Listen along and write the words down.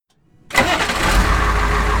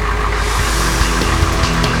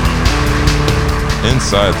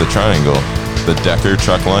Inside the Triangle, the Decker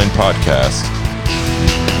Truckline Podcast.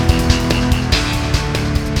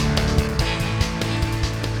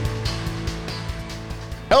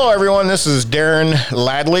 Hello, everyone. This is Darren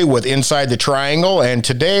Ladley with Inside the Triangle, and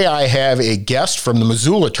today I have a guest from the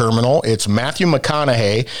Missoula terminal. It's Matthew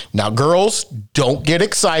McConaughey. Now, girls, don't get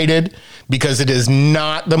excited because it is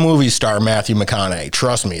not the movie star Matthew McConaughey.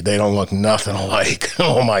 Trust me, they don't look nothing alike.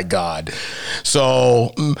 Oh, my God.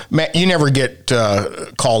 So, Matt, you never get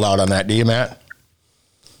called out on that, do you, Matt?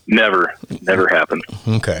 Never happened.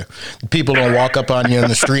 Okay. People don't walk up on you in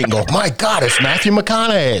the street and go, my God, it's Matthew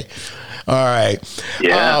McConaughey. All right.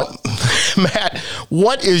 Yeah. Matt,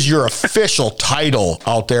 what is your official title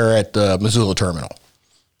out there at the Missoula terminal?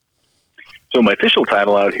 So my official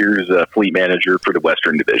title out here is fleet manager for the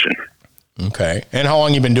Western Division. Okay. And how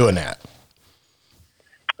long you been doing that?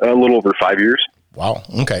 A little over 5 years. Wow.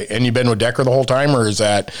 Okay. And you've been with Decker the whole time, or is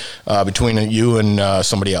that between you and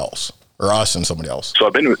somebody else, or us and somebody else? So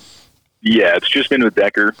it's just been with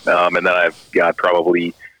Decker, and then I've got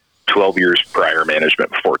probably 12 years prior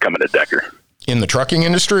management before coming to Decker. In the trucking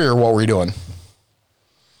industry, or what were you doing?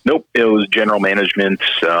 Nope. It was general management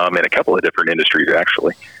in a couple of different industries,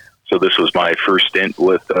 actually. So this was my first stint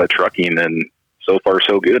with trucking, and so far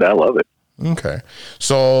so good. I love it. Okay.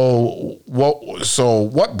 So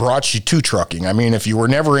what brought you to trucking? I mean, if you were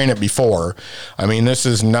never in it before, I mean, this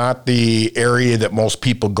is not the area that most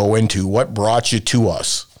people go into. What brought you to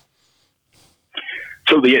us?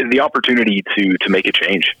 So the opportunity to make a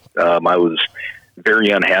change. I was very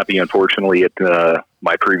unhappy, unfortunately, at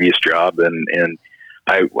my previous job, and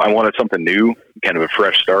I wanted something new, kind of a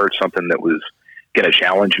fresh start, something that was going to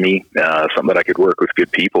challenge me, something that I could work with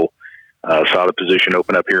good people. Saw the position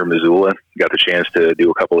open up here in Missoula, got the chance to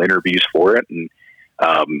do a couple interviews for it, and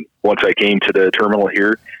once I came to the terminal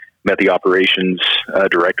here, met the operations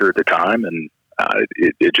director at the time, and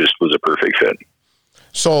it just was a perfect fit.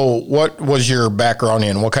 So what was your background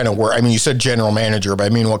in? What kind of work? I mean, you said general manager, but I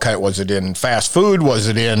mean, what kind was it in fast food? Was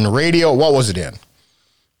it in radio? What was it in?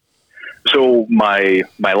 So my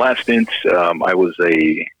last stint, I was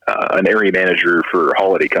an area manager for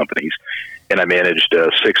holiday companies, and I managed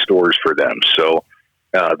 6 stores for them. So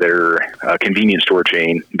they're a convenience store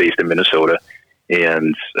chain based in Minnesota,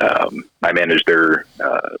 and I managed their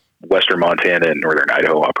Western Montana and Northern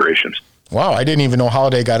Idaho operations. Wow, I didn't even know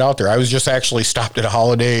Holiday got out there. I was just actually stopped at a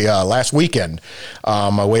Holiday last weekend,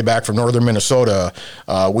 my way back from northern Minnesota.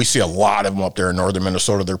 We see a lot of them up there in northern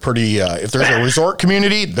Minnesota. They're pretty, if there's a resort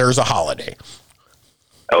community, there's a Holiday.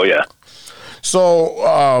 Oh, yeah.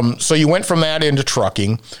 So you went from that into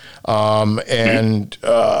trucking, and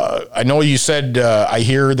I know you said, I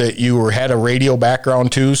hear that you had a radio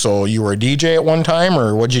background too, so you were a DJ at one time,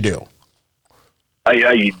 or what'd you do?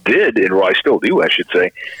 I did, and I still do, I should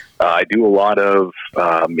say. I do a lot of,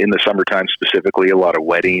 in the summertime specifically, a lot of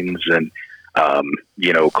weddings and,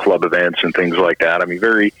 club events and things like that. I mean,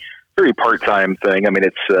 very, very part-time thing. I mean,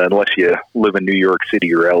 it's, unless you live in New York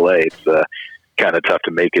City or LA, it's kind of tough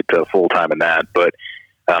to make it full-time in that. But,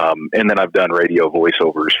 and then I've done radio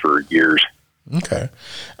voiceovers for years. Okay.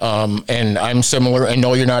 And I'm similar. I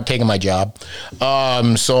know you're not taking my job.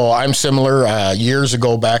 So I'm similar. Years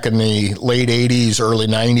ago, back in the late 80s, early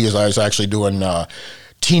 90s, I was actually doing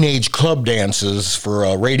teenage club dances for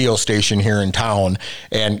a radio station here in town,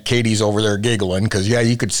 and Katie's over there giggling because, yeah,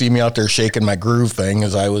 you could see me out there shaking my groove thing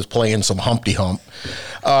as I was playing some Humpty Hump.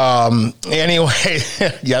 Anyway,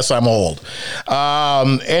 yes, I'm old.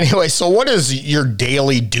 Anyway, so what is your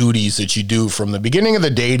daily duties that you do from the beginning of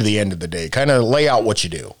the day to the end of the day? Kind of lay out what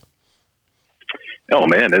you do. Oh,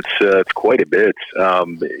 man, it's quite a bit.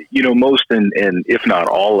 Most and if not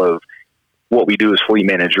all of what we do as fleet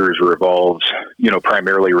managers revolves,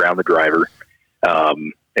 primarily around the driver.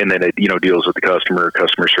 And then it, deals with the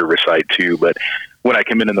customer service side too. But when I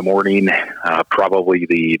come in the morning, probably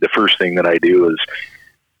the first thing that I do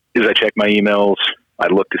is I check my emails. I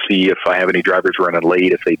look to see if I have any drivers running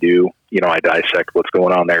late. If they do, I dissect what's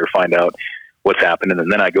going on there, find out what's happening.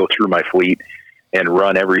 And then I go through my fleet and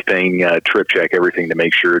run everything, trip check everything to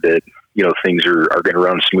make sure that, things are going to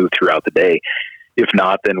run smooth throughout the day. If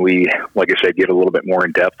not, then we, like I said, get a little bit more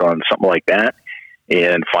in depth on something like that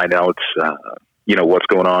and find out, what's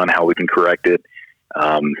going on, how we can correct it,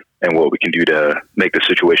 and what we can do to make the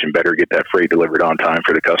situation better, get that freight delivered on time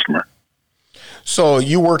for the customer. So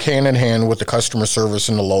you work hand in hand with the customer service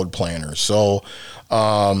and the load planners. So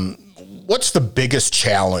what's the biggest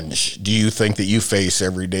challenge do you think that you face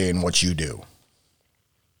every day in what you do?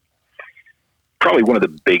 Probably one of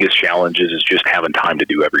the biggest challenges is just having time to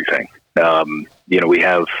do everything. We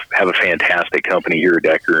have a fantastic company here at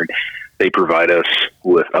Decker, and They provide us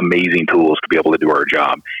with amazing tools to be able to do our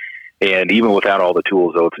job. And even without all the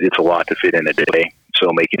tools, though, it's a lot to fit in a day.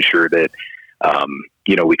 So making sure that,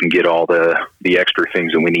 we can get all the extra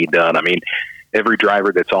things that we need done. I mean, every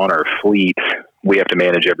driver that's on our fleet, we have to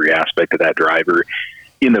manage every aspect of that driver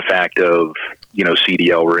in the fact of,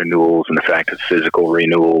 CDL renewals and the fact of physical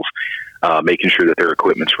renewals, making sure that their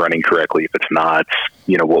equipment's running correctly. If it's not,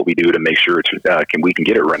 what we do to make sure we can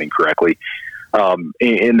get it running correctly.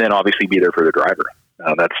 And then obviously be there for the driver.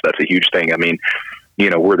 That's a huge thing. I mean,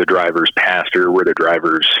 we're the driver's pastor, we're the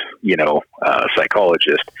driver's,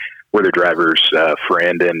 psychologist, we're the driver's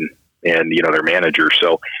friend and their manager.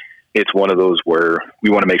 So it's one of those where we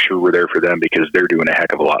want to make sure we're there for them because they're doing a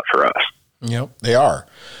heck of a lot for us. Yep, they are.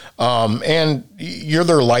 And you're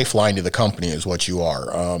their lifeline to the company is what you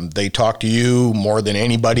are. They talk to you more than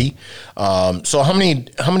anybody. So how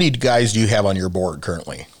many guys do you have on your board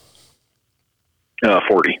currently?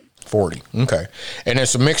 40. 40. Okay. And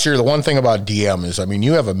it's a mixture. The one thing about DM is,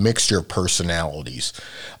 you have a mixture of personalities.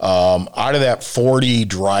 Out of that 40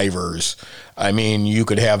 drivers, you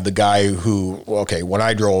could have the guy who, when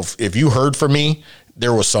I drove, if you heard from me,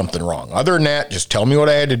 there was something wrong. Other than that, just tell me what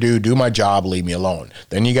I had to do my job, leave me alone.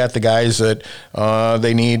 Then you got the guys that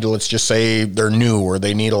they need, let's just say they're new or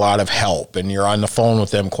they need a lot of help and you're on the phone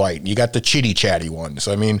with them quite. You got the chitty chatty ones.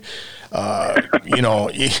 Come on.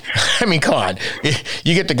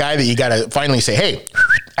 You get the guy that you got to finally say, hey,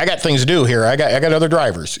 I got things to do here. I got other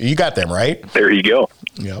drivers. You got them, right? There you go.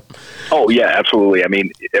 Yep. Oh, yeah, absolutely.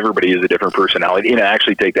 Everybody is a different personality. And I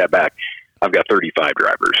actually take that back. I've got 35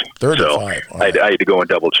 drivers. 35. So I had to go and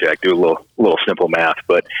double check, do a little simple math.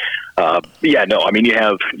 But you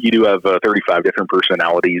do have 35 different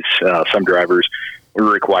personalities. Some drivers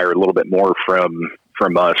require a little bit more from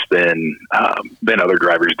us than other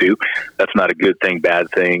drivers do. That's not a good thing, bad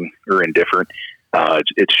thing, or indifferent.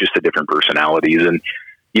 It's just the different personalities. And,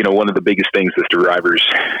 one of the biggest things that drivers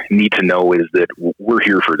need to know is that we're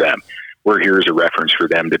here for them. We're here as a reference for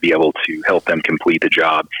them to be able to help them complete the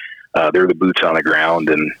job. They're the boots on the ground,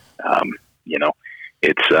 and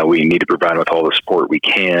we need to provide them with all the support we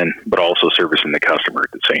can, but also servicing the customer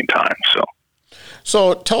at the same time.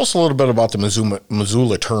 So tell us a little bit about the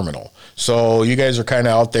Missoula terminal. So you guys are kind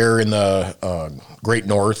of out there in the Great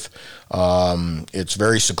North. It's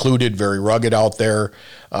very secluded, very rugged out there.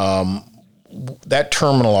 That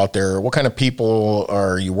terminal out there, what kind of people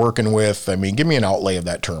are you working with? Give me an outlay of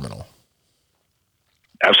that terminal.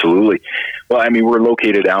 Absolutely. Well, we're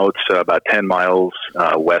located out about 10 miles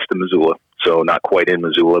west of Missoula, so not quite in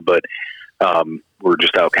Missoula, but we're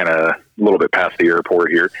just out kind of a little bit past the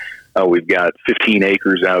airport here. We've got 15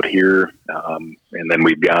 acres out here, and then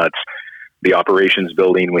we've got the operations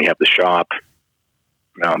building. We have the shop.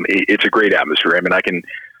 It's a great atmosphere. I can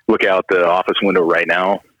look out the office window right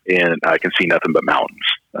now, and I can see nothing but mountains.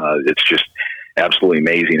 It's just absolutely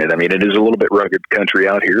amazing. And it is a little bit rugged country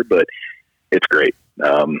out here, but it's great.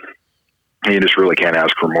 You just really can't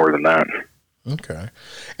ask for more than that. Okay.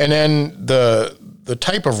 And then the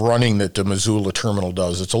type of running that the Missoula terminal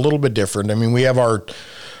does, it's a little bit different. We have our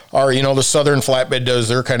the Southern Flatbed does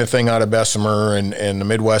their kind of thing out of Bessemer, and the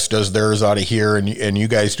Midwest does theirs out of here, and you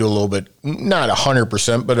guys do a little bit, not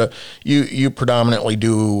 100%, but you predominantly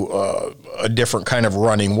do a different kind of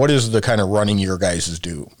running. What is the kind of running you guys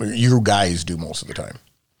do most of the time?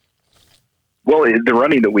 Well, the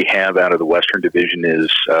running that we have out of the Western Division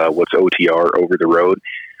is what's OTR, over the road.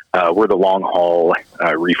 We're the long haul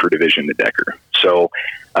reefer division at Decker. So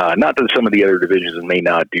not that some of the other divisions may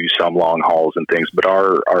not do some long hauls and things, but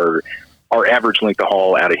our average length of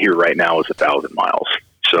haul out of here right now is 1,000 miles.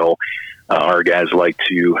 So our guys like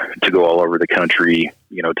to go all over the country,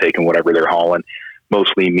 taking whatever they're hauling,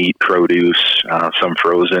 mostly meat, produce, some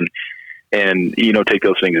frozen, and, take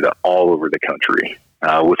those things all over the country.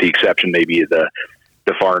 With the exception maybe of the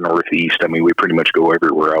far Northeast. We pretty much go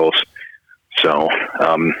everywhere else. So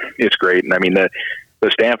it's great. And the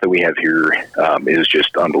staff that we have here is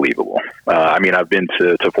just unbelievable. I've been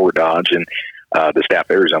to Fort Dodge, and the staff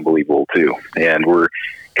there is unbelievable too. And we're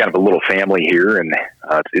kind of a little family here, and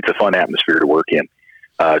it's a fun atmosphere to work in.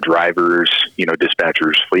 Drivers,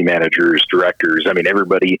 dispatchers, fleet managers, directors.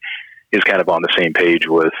 Everybody is kind of on the same page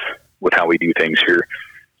with how we do things here.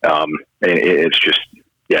 And it's just,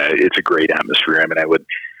 it's a great atmosphere. I would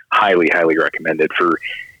highly, highly recommend it for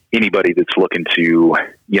anybody that's looking to,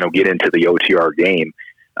 get into the OTR game.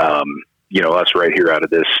 Us right here out of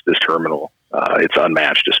this terminal, it's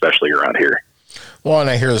unmatched, especially around here. Well, and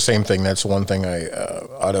I hear the same thing. That's one thing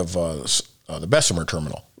out of the Bessemer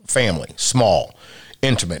terminal. Family, small.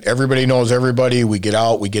 intimate. Everybody knows everybody. We get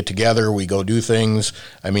out, we get together, we go do things.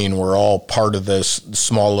 I mean, we're all part of this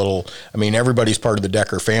small little, I mean, everybody's part of the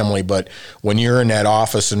Decker family, but when you're in that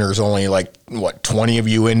office and there's only 20 of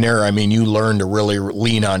you in there, I mean, you learn to really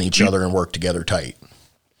lean on each other and work together tight.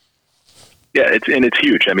 Yeah, it's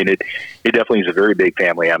huge. I mean, it definitely is a very big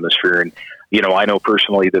family atmosphere. And, I know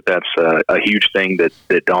personally that that's a huge thing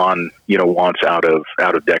that Don, wants out of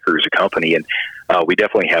Decker as a company. And we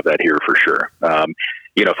definitely have that here for sure.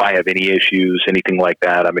 If I have any issues, anything like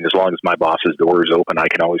that, I mean, as long as my boss's door is open, I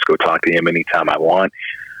can always go talk to him anytime I want.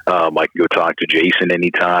 I can go talk to Jason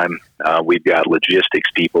anytime. We've got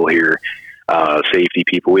logistics people here, safety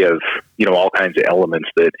people. We have, all kinds of elements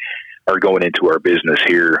that are going into our business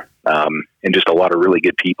here. And just a lot of really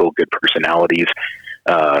good people, good personalities.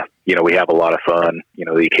 We have a lot of fun,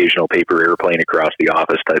 the occasional paper airplane across the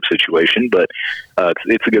office type situation, but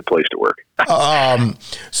it's a good place to work.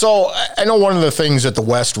 So I know one of the things that the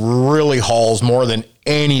West really hauls more than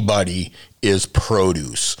anybody is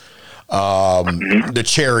produce. The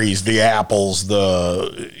cherries, the apples,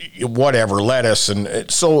 the whatever, lettuce. And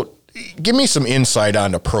so give me some insight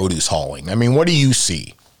on the produce hauling. I mean, what do you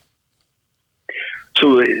see?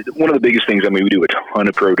 So one of the biggest things, I mean, we do a ton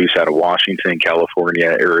of produce out of Washington, California,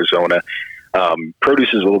 Arizona. Produce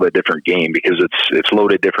is a little bit different game because it's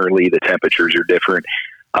loaded differently. The temperatures are different.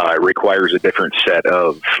 It requires a different set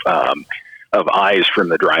of eyes from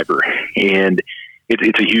the driver. And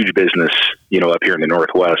it's a huge business, up here in the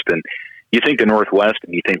Northwest. And you think the Northwest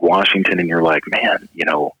and you think Washington and you're like, man,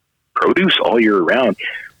 produce all year round.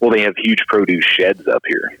 Well, they have huge produce sheds up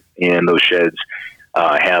here, and those sheds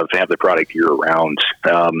have the product year round.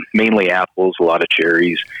 Mainly apples, a lot of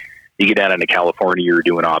cherries. You get down into California, you're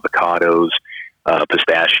doing avocados,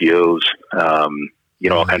 pistachios,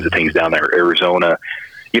 all kinds of things down there. Arizona,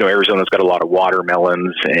 Arizona's got a lot of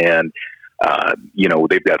watermelons, and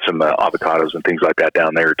they've got some avocados and things like that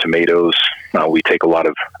down there. Tomatoes. We take a lot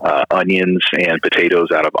of onions and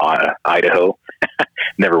potatoes out of Idaho.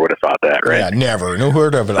 Never would have thought that, right? Yeah, never. No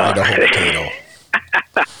heard of an Idaho potato.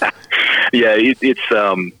 Yeah,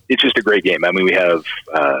 it's just a great game. I mean, we have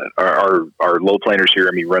our load planners here.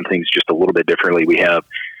 I mean, run things just a little bit differently. We have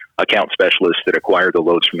account specialists that acquire the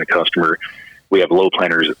loads from the customer. We have load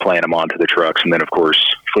planners that plan them onto the trucks, and then of course,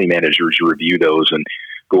 fleet managers review those and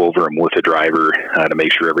go over them with the driver to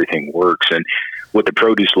make sure everything works. And with the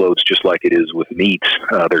produce loads, just like it is with meats,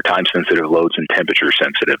 they're time-sensitive loads and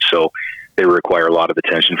temperature-sensitive. So they require a lot of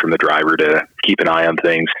attention from the driver to keep an eye on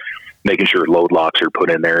things, making sure load locks are put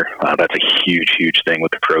in there. That's a huge, huge thing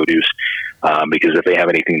with the produce because if they have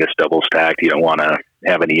anything that's double stacked, you don't want to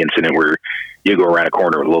have any incident where you go around a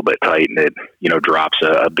corner a little bit tight and it, drops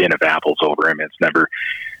a bin of apples over him. It's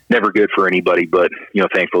never good for anybody, but,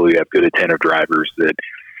 thankfully we have good attentive drivers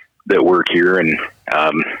that work here. And,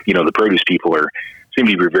 the produce people seem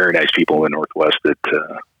to be very nice people in the Northwest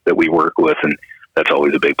that we work with. And that's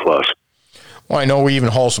always a big plus. Well, I know we even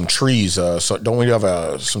haul some trees. So don't we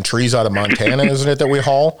have some trees out of Montana, isn't it, that we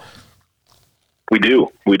haul? We do.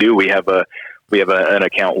 We have an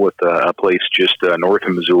account with a place just north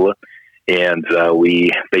of Missoula, and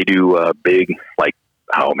they do big, I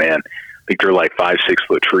think they're 5-6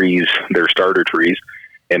 foot trees. They're starter trees,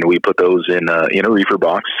 and we put those in a reefer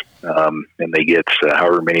box, and they get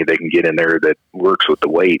however many they can get in there that works with the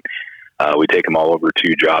weight. We take them all over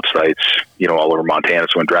to job sites, all over Montana.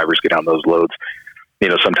 So when drivers get on those loads,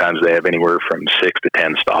 sometimes they have anywhere from 6 to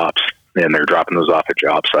 10 stops, and they're dropping those off at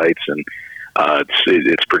job sites, and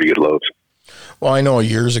it's pretty good loads. Well, I know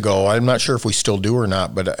years ago, I'm not sure if we still do or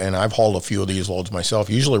not, and I've hauled a few of these loads myself,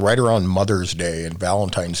 usually right around Mother's Day and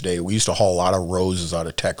Valentine's Day. We used to haul a lot of roses out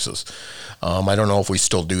of Texas. I don't know if we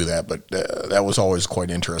still do that, but that was always quite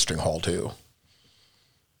an interesting haul too.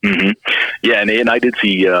 Mm-hmm. Yeah, and I did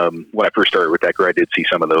see, when I first started with Decker, I did see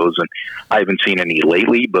some of those, and I haven't seen any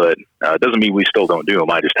lately, but it doesn't mean we still don't do them.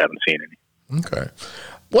 I just haven't seen any. Okay.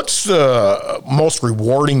 What's the most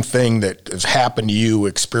rewarding thing that has happened to you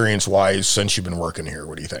experience-wise since you've been working here?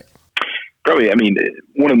 What do you think? Probably,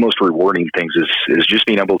 one of the most rewarding things is just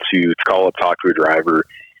being able to call up, talk to a driver,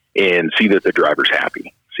 and see that the driver's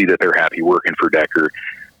happy, see that they're happy working for Decker,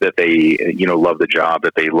 that they, love the job,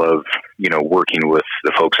 that they love, working with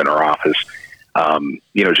the folks in our office.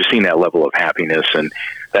 Just seeing that level of happiness and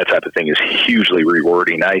that type of thing is hugely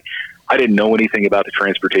rewarding. I didn't know anything about the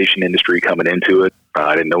transportation industry coming into it.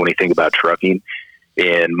 I didn't know anything about trucking,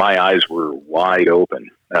 and my eyes were wide open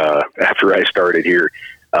after I started here.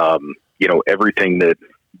 Everything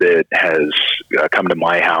that has come to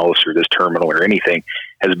my house or this terminal or anything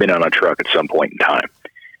has been on a truck at some point in time.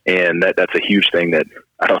 And that's a huge thing that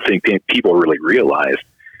I don't think people really realize.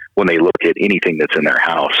 when they look at anything that's in their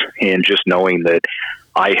house. And just knowing that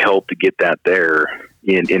I help to get that there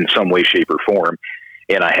in some way, shape, or form,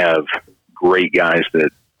 and I have great guys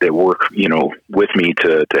that work, with me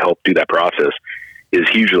to help do that process is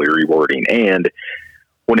hugely rewarding. And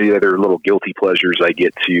one of the other little guilty pleasures I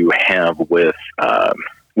get to have with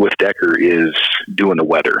Decker is doing the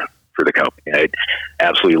weather for the company. I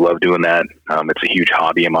absolutely love doing that. It's a huge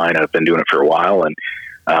hobby of mine. I've been doing it for a while, and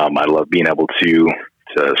I love being able to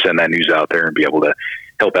send that news out there and be able to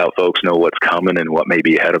help out folks know what's coming and what may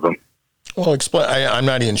be ahead of them. Well, explain. I'm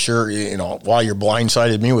not even sure, why you're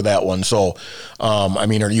blindsided me with that one. So, are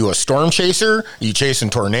you a storm chaser? Are you chasing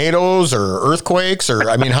tornadoes or earthquakes? Or,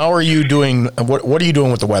 how are you doing? What are you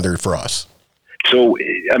doing with the weather for us? So,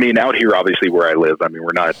 out here, obviously where I live,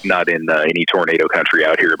 we're not in any tornado country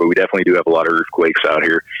out here, but we definitely do have a lot of earthquakes out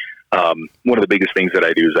here. One of the biggest things that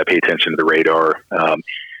I do is I pay attention to the radar.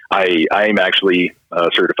 I am actually a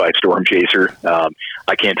certified storm chaser.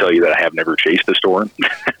 I can't tell you that I have never chased a storm.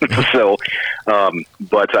 So,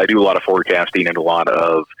 but I do a lot of forecasting and a lot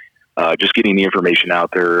of just getting the information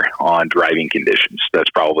out there on driving conditions. That's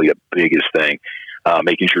probably the biggest thing.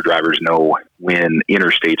 Making sure drivers know when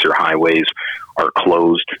interstates or highways are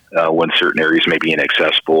closed, when certain areas may be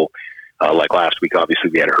inaccessible. Like last week, obviously,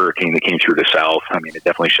 we had a hurricane that came through the south. It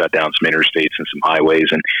definitely shut down some interstates and some highways,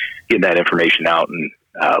 and getting that information out and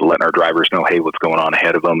letting our drivers know, hey, what's going on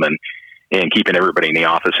ahead of them, and keeping everybody in the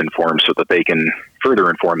office informed so that they can further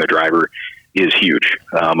inform the driver is huge.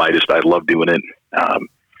 I love doing it.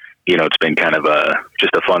 It's been kind of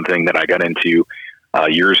just a fun thing that I got into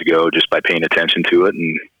years ago just by paying attention to it,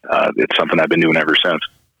 and it's something I've been doing ever since.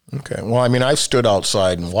 Okay. Well, I've stood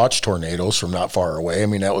outside and watched tornadoes from not far away.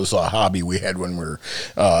 That was a hobby we had when we were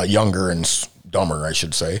younger and dumber, I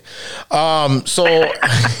should say. So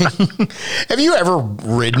have you ever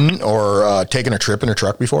ridden or taken a trip in a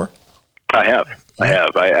truck before? I have.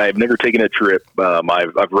 I've never taken a trip.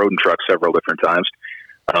 I've rode in trucks several different times.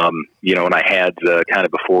 And I had kind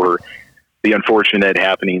of before the unfortunate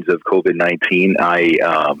happenings of COVID-19,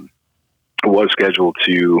 I was scheduled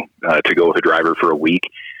to go with a driver for a week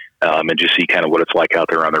and just see kind of what it's like out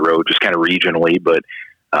there on the road, just kind of regionally, but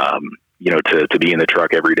to be in the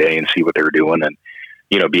truck every day and see what they're doing and,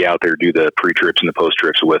 be out there, do the pre-trips and the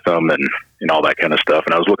post-trips with them and all that kind of stuff.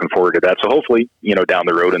 And I was looking forward to that. So hopefully, down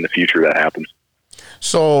the road in the future that happens.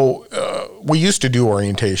 So we used to do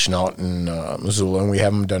orientation out in Missoula, and we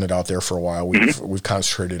haven't done it out there for a while. We've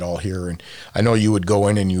concentrated all here. And I know you would go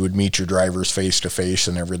in and you would meet your drivers face-to-face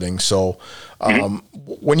and everything. So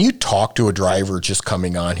when you talk to a driver just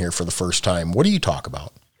coming on here for the first time, what do you talk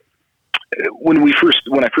about? When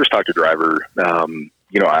I first talk to a driver,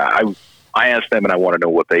 I ask them and I want to know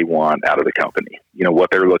what they want out of the company, what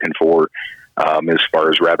they're looking for as far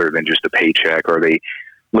as rather than just a paycheck. Are they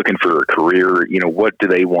looking for a career? What do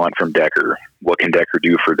they want from Decker? What can Decker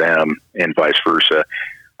do for them and vice versa?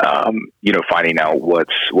 Finding out what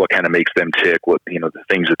kind of makes them tick, what, the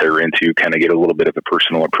things that they're into, kind of get a little bit of a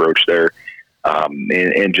personal approach there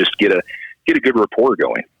and just get a good rapport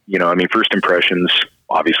going. First impressions,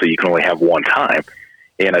 obviously you can only have one time.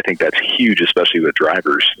 And I think that's huge, especially with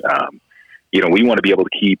drivers. We want to be able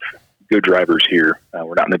to keep good drivers here.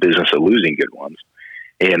 We're not in the business of losing good ones.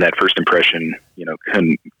 And that first impression,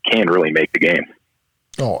 can really make the game.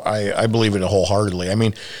 Oh, I believe it wholeheartedly.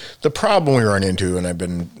 The problem we run into, and I've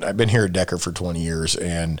been here at Decker for 20 years,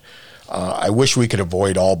 and I wish we could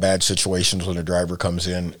avoid all bad situations when a driver comes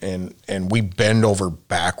in, and we bend over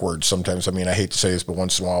backwards sometimes. I hate to say this, but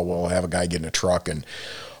once in a while we'll have a guy get in a truck, and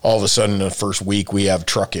all of a sudden in the first week we have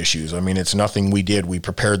truck issues. It's nothing we did. We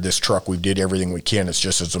prepared this truck. We did everything we can. It's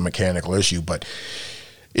just as a mechanical issue, but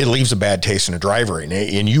it leaves a bad taste in a driver.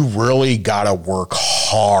 And you really got to work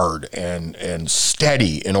hard and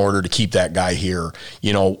steady in order to keep that guy here,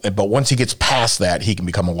 but once he gets past that, he can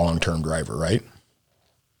become a long-term driver, right?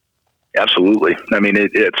 Absolutely.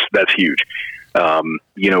 That's huge.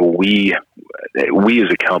 We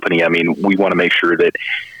as a company, we want to make sure that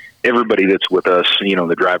everybody that's with us,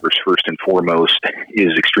 the drivers first and foremost,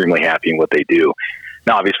 is extremely happy in what they do.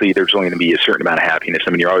 Now, obviously, there's only going to be a certain amount of happiness.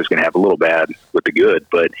 You're always going to have a little bad with the good,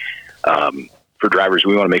 but for drivers,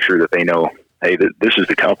 we want to make sure that they know, hey, this is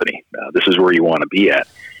the company. This is where you want to be at.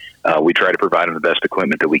 We try to provide them the best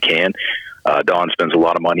equipment that we can. Don spends a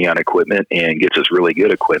lot of money on equipment and gets us really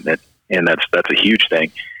good equipment, and that's a huge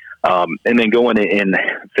thing. And then going and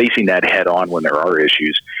facing that head on when there are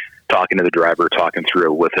issues, talking to the driver, talking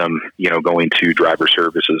through it with them, going to driver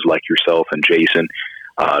services like yourself and Jason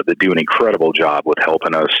that do an incredible job with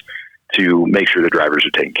helping us to make sure the drivers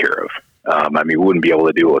are taken care of. We wouldn't be able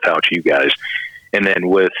to do it without you guys. And then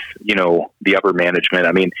with, the upper management,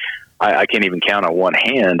 I mean, I can't even count on one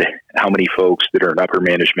hand how many folks that are in upper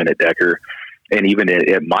management at Decker, and even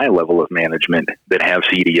at my level of management, that have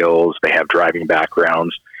CDLs, they have driving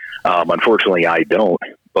backgrounds. Unfortunately, I don't,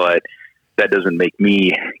 but that doesn't make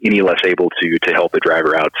me any less able to help the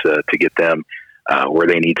driver out to get them where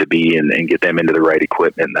they need to be and get them into the right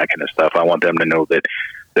equipment and that kind of stuff. I want them to know that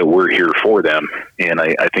we're here for them, and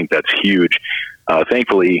I think that's huge.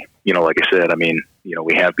 Thankfully, like I said, I mean,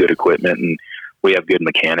 we have good equipment and we have good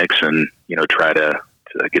mechanics, and try to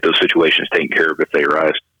get those situations taken care of if they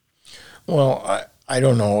arise. Well, I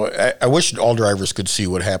don't know. I wish all drivers could see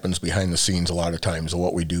what happens behind the scenes a lot of times of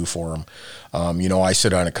what we do for them. I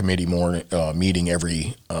sit on a committee meeting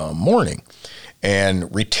every morning,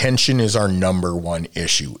 and retention is our number one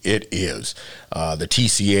issue. It is. The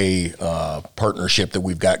TCA partnership that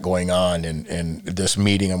we've got going on, and this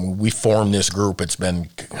meeting, I mean, we formed this group. It's been,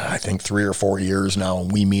 I think, 3 or 4 years now,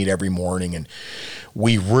 and we meet every morning, and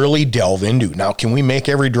we really delve into, now, can we make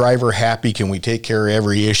every driver happy? Can we take care of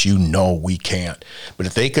every issue? No, we can't. But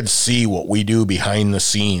if they could see what we do behind the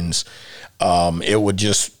scenes, they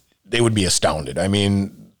would be astounded. I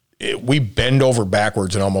mean, we bend over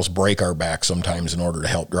backwards and almost break our back sometimes in order to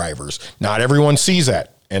help drivers. Not everyone sees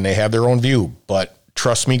that, and they have their own view. But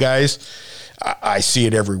trust me, guys, I see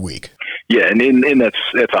it every week. Yeah, and that's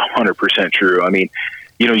 100% true. I mean,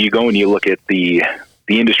 you go and you look at the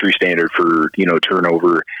industry standard for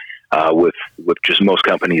turnover with just most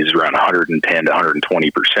companies is around 110 to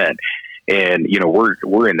 120%, and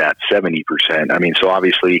we're in that 70%. I mean, so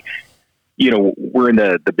obviously, we're in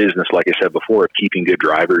the business, like I said before, of keeping good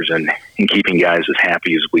drivers and keeping guys as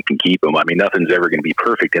happy as we can keep them. I mean, nothing's ever going to be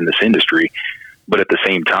perfect in this industry, but at the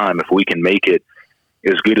same time, if we can make it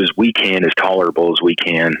as good as we can, as tolerable as we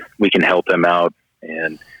can help them out.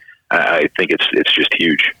 And I think it's just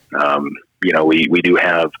huge. We do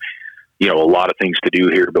have, a lot of things to do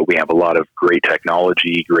here, but we have a lot of great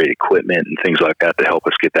technology, great equipment and things like that to help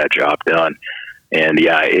us get that job done. And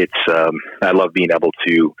yeah, I love being able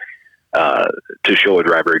to show a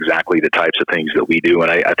driver exactly the types of things that we do.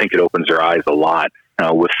 And I think it opens their eyes a lot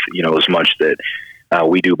with, as much that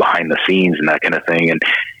we do behind the scenes and that kind of thing. And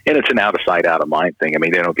it's an out of sight, out of mind thing. I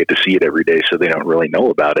mean, they don't get to see it every day, so they don't really know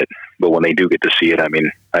about it. But when they do get to see it, I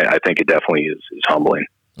mean, I think it definitely is humbling.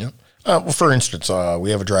 Yep. Well, for instance, we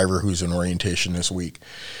have a driver who's in orientation this week,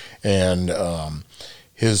 and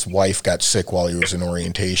his wife got sick while he was in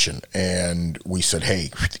orientation, and we said, hey,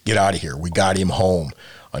 get out of here. We got him home.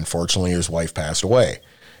 Unfortunately, his wife passed away,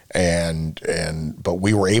 but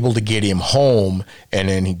we were able to get him home, and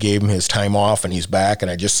then he gave him his time off, and he's back, and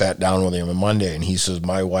I just sat down with him on Monday, and he says,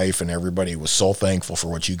 my wife and everybody was so thankful for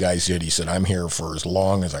what you guys did. He said, I'm here for as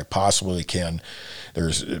long as I possibly can.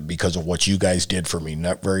 Because of what you guys did for me.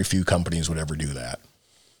 Not very few companies would ever do that.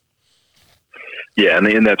 Yeah,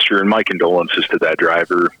 and that's true. And my condolences to that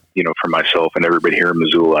driver, for myself and everybody here in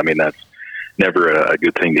Missoula. I mean, that's never a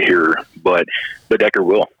good thing to hear, but Decker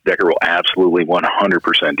will absolutely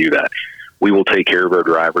 100% do that. We will take care of our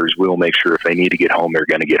drivers. We will make sure if they need to get home, they're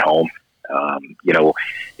going to get home.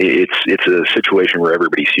 It's a situation where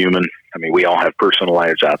everybody's human. I mean, we all have personal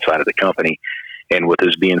lives outside of the company. And with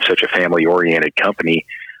us being such a family-oriented company,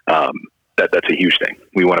 that's a huge thing.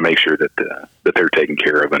 We want to make sure that they're taken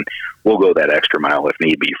care of, and we'll go that extra mile if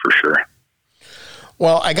need be, for sure.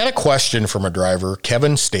 Well, I got a question from a driver,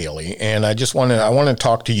 Kevin Staley, and I want to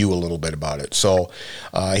talk to you a little bit about it. So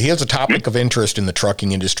he has a topic of interest in the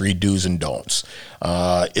trucking industry, do's and don'ts.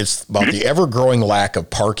 It's about the ever-growing lack of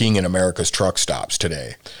parking in America's truck stops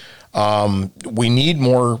today. We need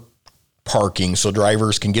more parking so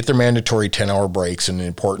drivers can get their mandatory 10-hour breaks, and the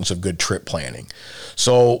importance of good trip planning.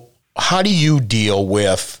 So how do you deal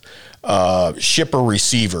with shipper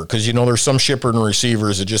receiver? Because, there's some shipper and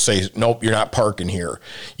receivers that just say, nope, you're not parking here,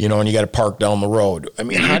 and you got to park down the road. I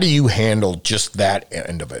mean, how do you handle just that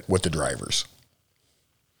end of it with the drivers?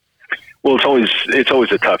 Well, it's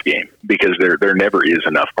always a tough game because there never is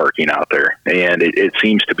enough parking out there. And it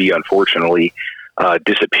seems to be, unfortunately,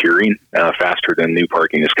 disappearing faster than new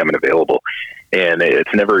parking is coming available. And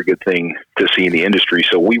it's never a good thing to see in the industry.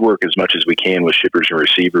 So we work as much as we can with shippers and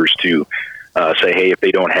receivers to say, hey, if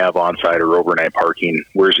they don't have on-site or overnight parking,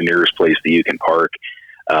 where's the nearest place that you can park?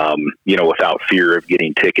 Without fear of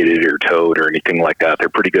getting ticketed or towed or anything like that. They're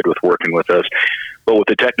pretty good with working with us. But with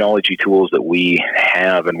the technology tools that we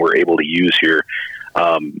have and we're able to use here,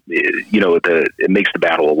 it makes the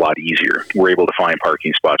battle a lot easier. We're able to find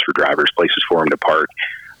parking spots for drivers, places for them to park.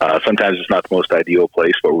 Sometimes it's not the most ideal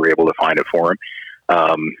place, but we're able to find it for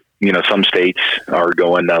them. Some states are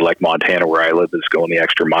going, like Montana, where I live, is going the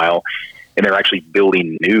extra mile and they're actually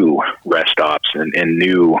building new rest stops and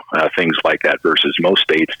new things like that versus most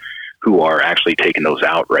states who are actually taking those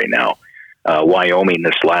out right now. Wyoming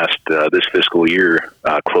this fiscal year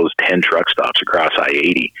closed 10 truck stops across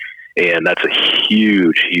I-80. And that's a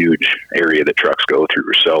huge, huge area that trucks go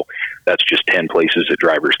through. So that's just 10 places that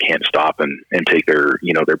drivers can't stop and take their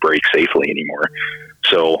break safely anymore.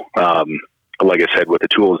 So, like I said, with the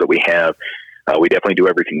tools that we have, we definitely do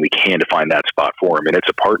everything we can to find that spot for them. And it's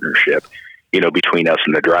a partnership, between us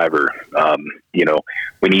and the driver.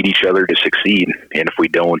 We need each other to succeed. And if we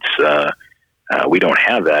don't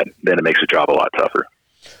have that, then it makes the job a lot tougher.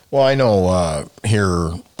 Well, I know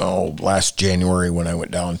here last January when I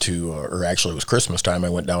went down to, or actually it was Christmas time, I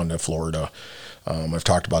went down to Florida. I've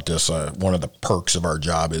talked about this. One of the perks of our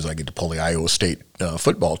job is I get to pull the Iowa State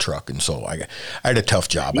football truck, and so I had a tough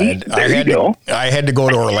job. I had to go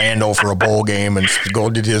to Orlando for a bowl game and go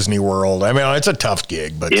to Disney World. I mean, it's a tough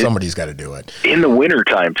gig, but somebody's got to do it. In the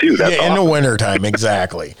wintertime, too. That's awesome. In the wintertime,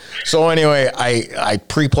 exactly. So anyway, I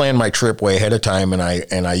pre-planned my trip way ahead of time, and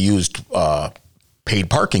I used paid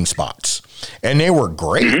parking spots. And they were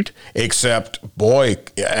great, except, boy,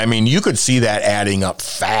 I mean, you could see that adding up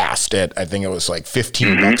fast at, I think it was like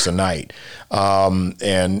 $15 a night.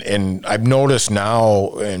 And I've noticed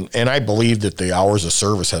now, and I believe that the hours of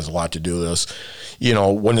service has a lot to do with this.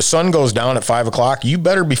 When the sun goes down at 5 o'clock, you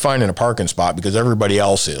better be finding a parking spot because everybody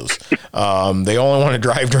else is. They only want to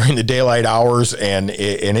drive during the daylight hours, and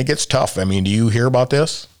it gets tough. I mean, do you hear about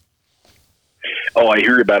this? Oh, I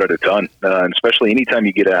hear about it a ton, especially anytime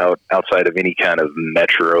you get outside of any kind of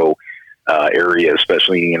metro area,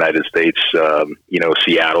 especially in the United States,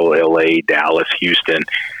 Seattle, LA, Dallas, Houston,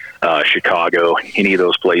 Chicago, any of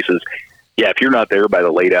those places. Yeah, if you're not there by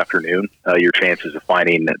the late afternoon, your chances of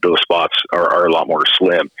finding those spots are a lot more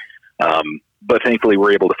slim. But thankfully,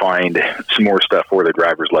 we're able to find some more stuff for the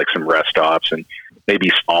drivers, like some rest stops and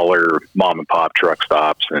maybe smaller mom and pop truck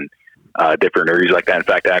stops and different areas like that. In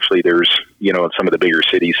fact, actually, there's, in some of the bigger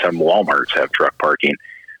cities, some Walmarts have truck parking,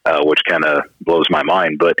 which kind of blows my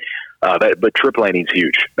mind. But trip planning is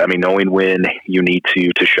huge. I mean, knowing when you need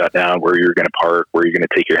to shut down, where you're going to park, where you're going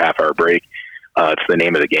to take your half-hour break, it's the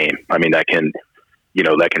name of the game. I mean, that can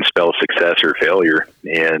spell success or failure,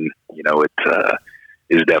 and it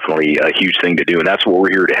is definitely a huge thing to do. And that's what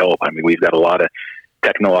we're here to help. I mean, we've got a lot of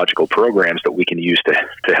technological programs that we can use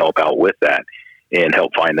to help out with that and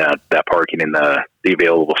help find that parking in the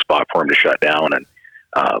available spot for them to shut down. And,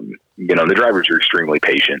 the drivers are extremely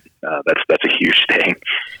patient. That's a huge thing,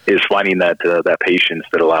 is finding that patience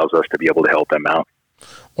that allows us to be able to help them out.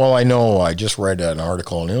 Well, I know I just read an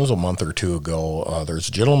article, and it was a month or two ago. There's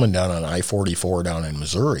a gentleman down on I-44 down in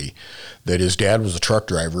Missouri that his dad was a truck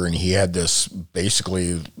driver, and he had this,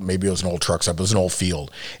 basically, maybe it was an old truck stop, it was an old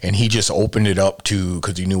field, and he just opened it up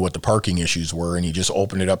because he knew what the parking issues were, and he just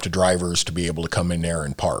opened it up to drivers to be able to come in there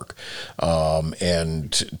and park,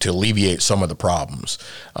 and to alleviate some of the problems.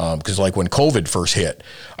 Because like when COVID first hit,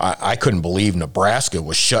 I couldn't believe Nebraska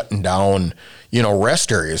was shutting down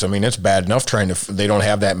rest areas. I mean, it's bad enough they don't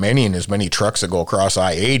have that many and as many trucks that go across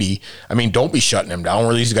I-80. I mean, don't be shutting them down.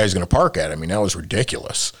 Where are these guys going to park at? I mean, that was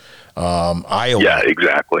ridiculous. Iowa. Yeah,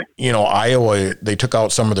 exactly. Iowa, they took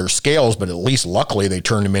out some of their scales, but at least luckily they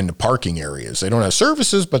turned them into parking areas. They don't have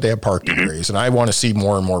services, but they have parking areas. And I want to see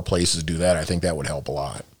more and more places do that. I think that would help a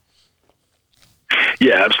lot.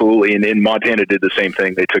 Yeah, absolutely. And Montana did the same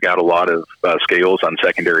thing. They took out a lot of scales on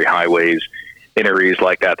secondary highways in areas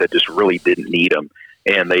like that just really didn't need them.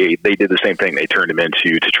 And they did the same thing. They turned them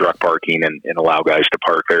into truck parking and allow guys to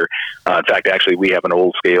park there. In fact, actually, we have an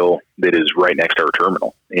old scale that is right next to our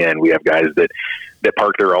terminal, and we have guys that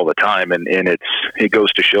park there all the time. And it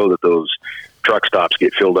goes to show that those truck stops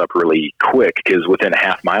get filled up really quick, because within a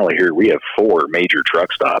half mile of here, we have 4 major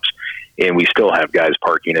truck stops, and we still have guys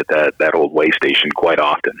parking at that old way station quite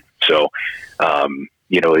often. So,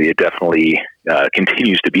 it definitely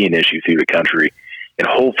continues to be an issue through the country. And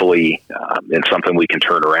hopefully it's something we can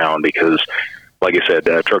turn around, because, like I said,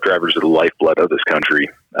 truck drivers are the lifeblood of this country,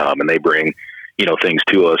 and they bring, things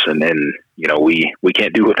to us, and we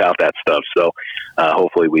can't do without that stuff. So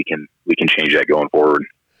hopefully we can change that going forward.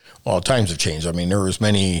 Well, times have changed. I mean, there was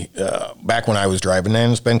many, back when I was driving,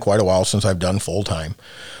 and it's been quite a while since I've done full-time.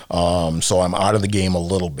 So I'm out of the game a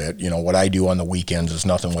little bit. What I do on the weekends is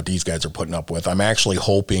nothing what these guys are putting up with. I'm actually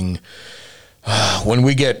hoping when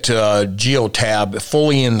we get Geotab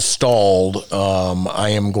fully installed, I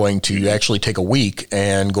am going to actually take a week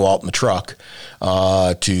and go out in the truck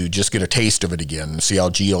to just get a taste of it again and see how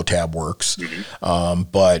Geotab works.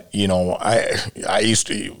 But, I used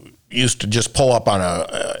to... used to just pull up on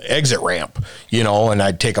a exit ramp, and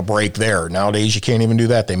I'd take a break there. Nowadays, you can't even do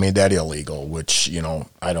that. They made that illegal, which,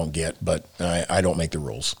 I don't get, but I don't make the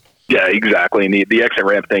rules. Yeah, exactly. And the exit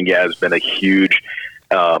ramp thing, has been a huge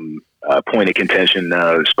point of contention,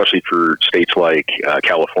 especially for states like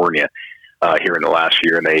California here in the last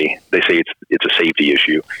year. And they say it's a safety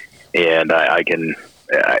issue. And I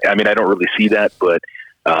don't really see that, but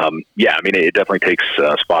it definitely takes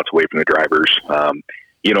spots away from the drivers.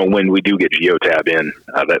 When we do get Geotab in,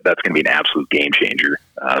 that's going to be an absolute game changer,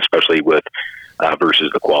 especially with versus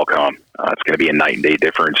the Qualcomm. It's going to be a night and day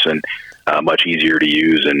difference and much easier to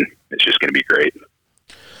use, and it's just going to be great.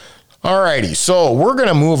 All righty, so we're going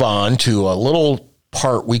to move on to a little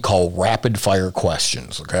part we call rapid fire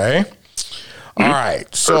questions, okay? Mm-hmm. All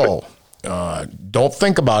right, so don't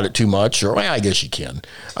think about it too much, or I guess you can.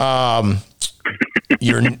 I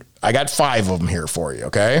got 5 of them here for you,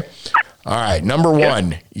 okay? All right, number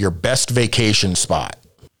 1, your best vacation spot.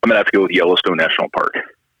 I'm going to have to go with Yellowstone National Park.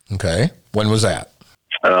 Okay, when was that?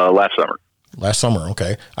 Last summer. Last summer,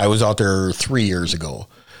 okay. I was out there 3 years ago.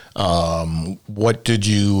 What did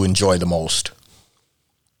you enjoy the most?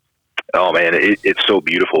 Oh man, it's so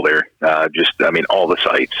beautiful there. All the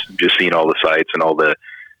sights, just seeing all the sights and all the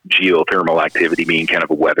geothermal activity, being kind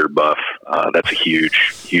of a weather buff. That's a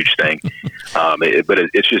huge thing.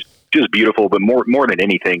 It's just beautiful, but more than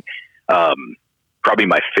anything, probably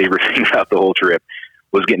my favorite thing about the whole trip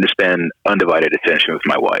was getting to spend undivided attention with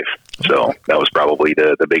my wife. So that was probably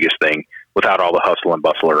the biggest thing without all the hustle and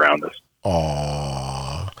bustle around us.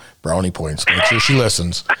 Aw, brownie points. Make sure she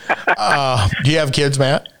listens. Do you have kids,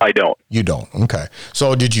 Matt? I don't. You don't? Okay.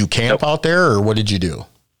 So did you camp out there, or what did you do?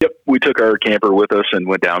 Yep. We took our camper with us and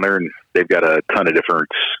went down there, and they've got a ton of different,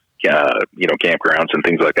 campgrounds and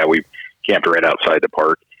things like that. We camped right outside the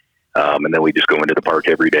park. And then we just go into the park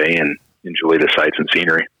every day and enjoy the sights and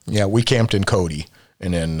scenery. Yeah, we camped in Cody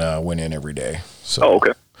and then went in every day. So. Oh,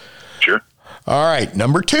 okay. Sure. All right.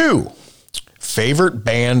 Number 2, favorite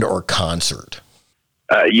band or concert?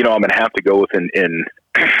 I'm going to have to go with, and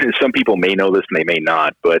some people may know this and they may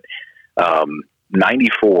not, but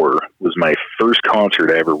 94 was my first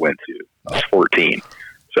concert I ever went to. I was 14.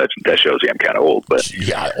 So that shows you I'm kind of old. But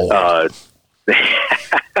yeah, old.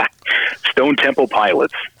 Stone Temple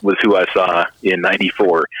Pilots was who I saw in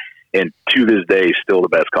 94, and to this day, still the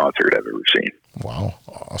best concert I've ever seen. Wow.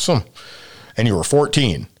 Awesome. And you were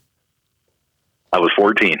 14. I was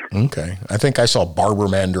 14. Okay. I think I saw Barbara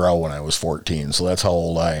Mandrell when I was 14, so that's how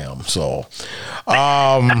old I am. So,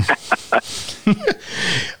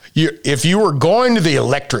 if you were going to the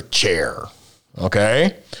electric chair,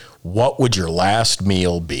 okay, what would your last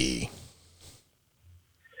meal be?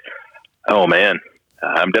 Oh, man.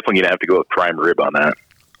 I'm definitely going to have to go with prime rib on that.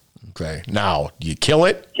 Okay. Now, do you kill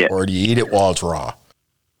it or do you eat it while it's raw?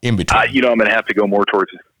 In between. I'm going to have to go more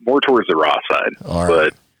towards the raw side. All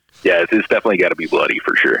right. But yeah, it's definitely got to be bloody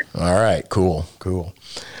for sure. All right. Cool.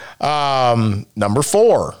 Number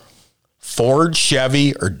 4, Ford,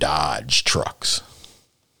 Chevy, or Dodge trucks?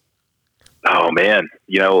 Oh man.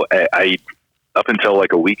 I up until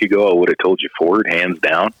like a week ago, I would have told you Ford hands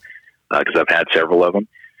down, because I've had several of them.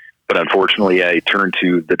 But unfortunately, I turned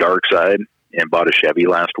to the dark side and bought a Chevy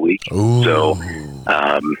last week. Ooh. So,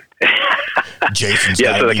 Jason's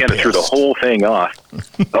so I kind of threw the whole thing off.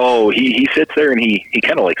 Oh, he sits there and he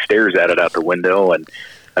kind of like stares at it out the window. And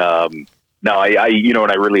no, I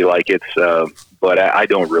and I really like it. But I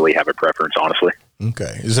don't really have a preference, honestly.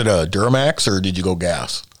 Okay. Is it a Duramax or did you go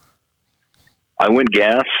gas? I went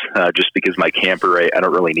gas just because my camper, I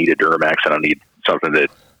don't really need a Duramax. I don't need something that,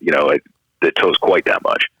 that tows quite that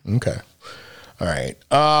much. Okay. All right.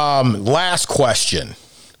 Last question.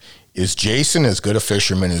 Is Jason as good a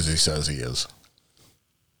fisherman as he says he is?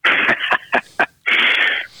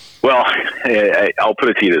 Well, I'll put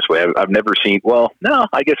it to you this way. I've never seen,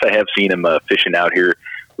 I guess I have seen him fishing out here.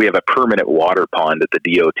 We have a permanent water pond at the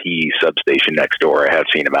DOT substation next door. I have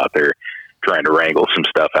seen him out there trying to wrangle some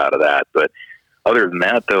stuff out of that. But other than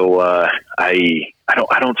that, though, I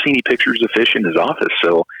don't see any pictures of fish in his office.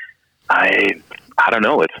 So I don't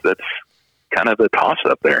know. That's kind of a toss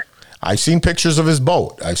up there. I've seen pictures of his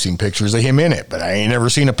boat. I've seen pictures of him in it, but I ain't never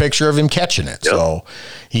seen a picture of him catching it. Yep. So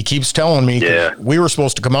he keeps telling me we were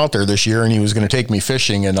supposed to come out there this year and he was going to take me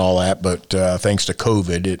fishing and all that, but thanks to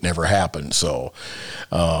COVID, it never happened. So,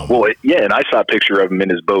 and I saw a picture of him in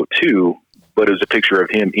his boat too, but it was a picture of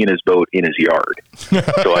him in his boat in his yard.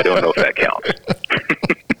 So I don't know if that counts.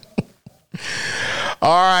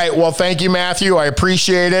 All right. Well, thank you, Matthew. I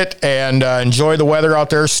appreciate it, and enjoy the weather out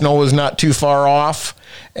there. Snow is not too far off,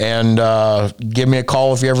 and give me a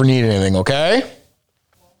call if you ever need anything, okay?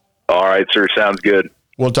 All right, sir. Sounds good.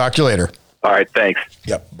 We'll talk to you later. All right. Thanks.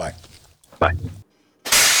 Yep. Bye. Bye.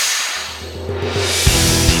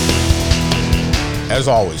 As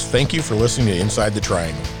always, thank you for listening to Inside the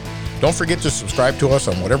Triangle. Don't forget to subscribe to us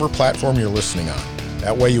on whatever platform you're listening on.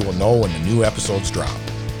 That way you will know when the new episodes drop.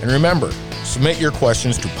 And remember, submit your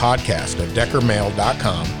questions to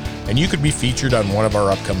podcast@deckermail.com and you could be featured on one of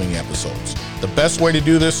our upcoming episodes. The best way to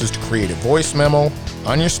do this is to create a voice memo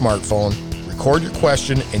on your smartphone, record your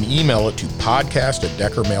question, and email it to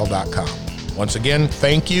podcast@deckermail.com. Once again,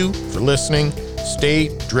 thank you for listening.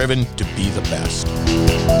 Stay driven to be the best.